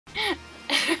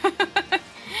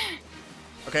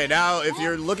Okay, now if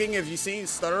you're looking, if you see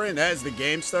stuttering, that is the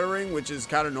game stuttering, which is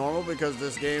kind of normal because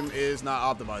this game is not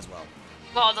optimized well.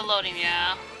 Well, the loading,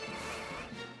 yeah.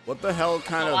 What the hell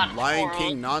kind of Lion Tauros.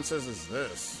 King nonsense is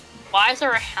this? Why is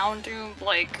there a Houndoom,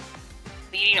 like,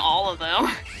 leading all of them?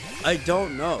 I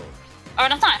don't know. Oh,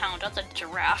 that's not a hound, that's a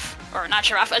giraffe. Or not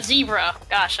giraffe, a zebra.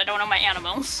 Gosh, I don't know my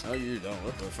animals. Oh, you don't?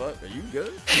 What the fuck? Are you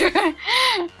good?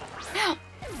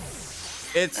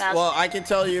 That's well, I can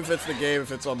tell you if it's the game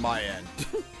if it's on my end.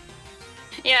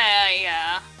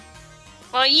 Yeah.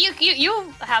 Well, you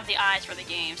have the eyes for the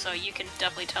game, so you can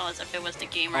definitely tell us if it was the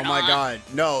game or not. Oh my god,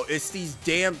 no, it's these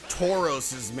damn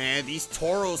Tauroses, man. These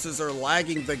Tauroses are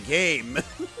lagging the game.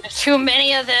 There's too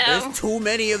many of them. There's too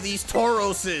many of these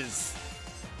Tauroses.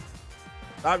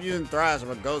 Stop using Thrash.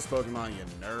 I'm a ghost Pokemon, you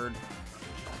nerd.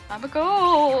 I'm a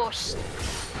ghost.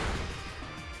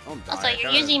 Don't die. Also,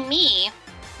 you're using me.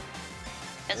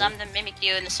 Because I'm the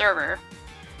Mimikyu in the server.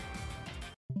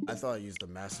 I thought I used the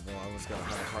Massive Ball. I was gonna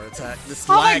have a heart attack. This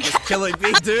lag is killing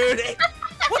me, dude.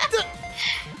 What the?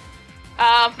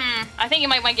 I think you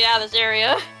might want to get out of this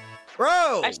area.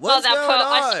 Bro, what's going on?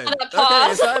 I saw that Okay,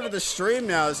 pause. it's not even the stream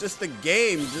now. It's just the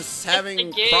game just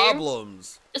having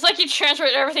problems. It's like you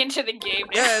transferred everything to the game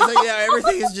now. Yeah, it's like, yeah,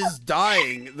 everything is just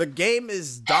dying. The game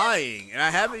is dying, and I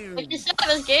haven't even... Like you said,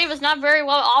 this game is not very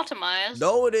well optimized.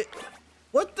 No, it...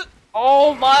 What the...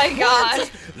 Oh my god.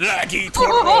 Laggy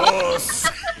Tauros!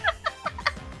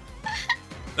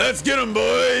 Let's get him,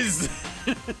 boys!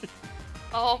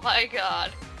 Oh my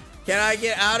god. Can I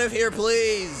get out of here,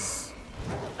 please?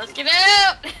 Let's get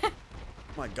out! Oh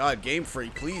my god, Game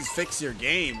Freak, please fix your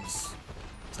games.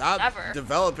 Stop Never.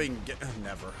 developing...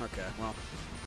 Never. Okay, well...